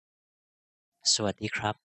สวัสดีค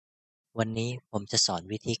รับวันนี้ผมจะสอน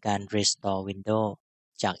วิธีการ Restore Windows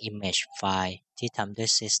จาก Image ไฟล์ที่ทำด้วย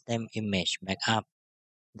System Image Backup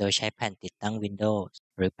โดยใช้แผ่นติดตั้ง Windows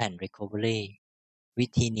หรือแผ่น Recovery วิ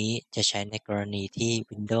ธีนี้จะใช้ในกรณีที่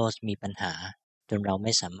Windows มีปัญหาจนเราไ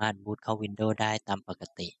ม่สามารถบูตเข้า Windows ได้ตามปก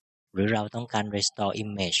ติหรือเราต้องการ Restore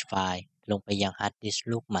Image ไฟล์ลงไปยังฮาร์ดดิสก์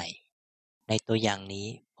รูปใหม่ในตัวอย่างนี้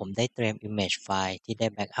ผมได้เตรียม Image ไฟล์ที่ได้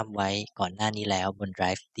Backup ไว้ก่อนหน้านี้แล้วบน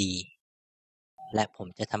Drive Dและผม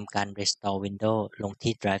จะทำการ Restore Windows ลง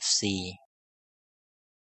ที่ Drive C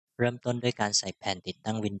เริ่มต้นด้วยการใส่แผ่นติด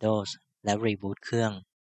ตั้ง Windows แล้ว Reboot เครื่อง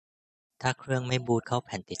ถ้าเครื่องไม่บูตเข้าแ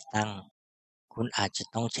ผ่นติดตั้งคุณอาจจะ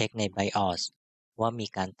ต้องเช็คใน BIOS ว่ามี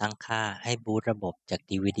การตั้งค่าให้บูตระบบจาก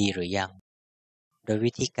DVD หรือยังโดย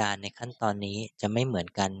วิธีการในขั้นตอนนี้จะไม่เหมือน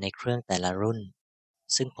กันในเครื่องแต่ละรุ่น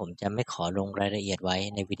ซึ่งผมจะไม่ขอลงรายละเอียดไว้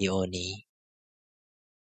ในวิดีโอนี้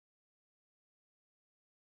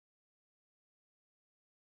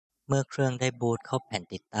เมื่อเครื่องได้บูตเข้าแผ่น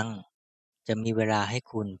ติดตั้งจะมีเวลาให้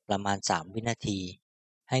คุณประมาณ3วินาที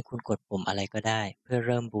ให้คุณกดปุ่มอะไรก็ได้เพื่อเ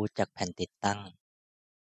ริ่มบูตจากแผ่นติดตั้ง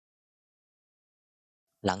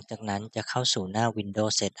หลังจากนั้นจะเข้าสู่หน้า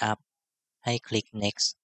Windows Setup ให้คลิก Next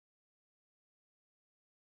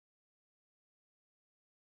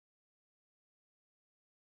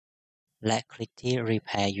และคลิกที่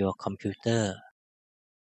Repair Your Computer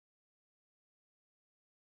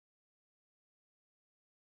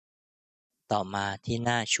ต่อมาที่ห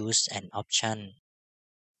น้า Choose an Option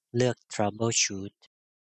เลือก Troubleshoot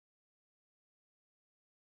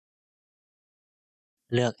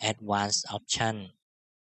เลือก Advanced Option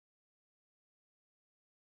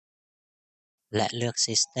และเลือก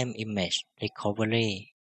System Image Recovery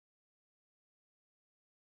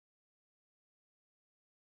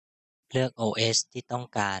เลือก OS ที่ต้อง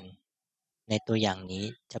การในตัวอย่างนี้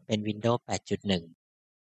จะเป็น Windows 8.1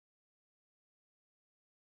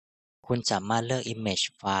 คุณสามารถเลือก Image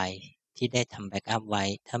ไฟล์ที่ได้ทำแบ็กอัพไว้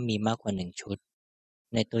ถ้ามีมากกว่า1ชุด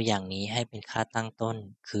ในตัวอย่างนี้ให้เป็นค่าตั้งต้น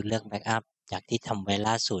คือเลือกแบ็กอัพจากที่ทำไว้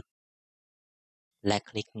ล่าสุดและ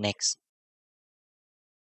คลิก Next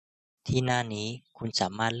ที่หน้านี้คุณสา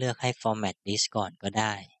มารถเลือกให้ Format Disk ก่อนก็ไ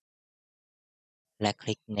ด้และค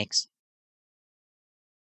ลิก Next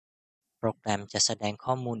โปรแกรมจะแสดง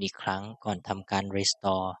ข้อมูลอีกครั้งก่อนทำการ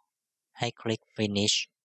Restore ให้คลิก Finish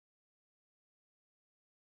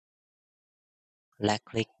และ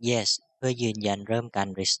คลิก Yes เพื่อยืนยันเริ่มการ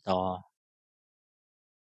Restore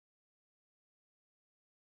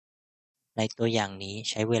ในตัวอย่างนี้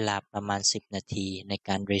ใช้เวลาประมาณ10นาทีในก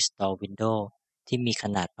าร Restore Windows ที่มีข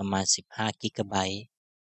นาดประมาณ15 GB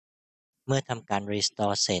เมื่อทำการ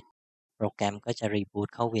Restore เสร็จโปรแกรมก็จะ Reboot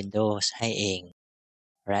เข้า Windows ให้เอง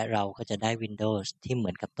และเราก็จะได้ Windows ที่เหมื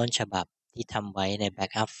อนกับต้นฉบับที่ทำไว้ใน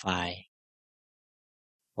Backup ไฟล์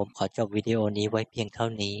ผมขอจบวิดีโอนี้ไว้เพียงเท่า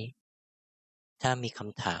นี้ถ้ามีค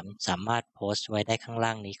ำถามสามารถโพสต์ไว้ได้ข้างล่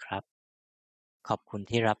างนี้ครับขอบคุณ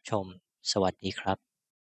ที่รับชมสวัสดีครับ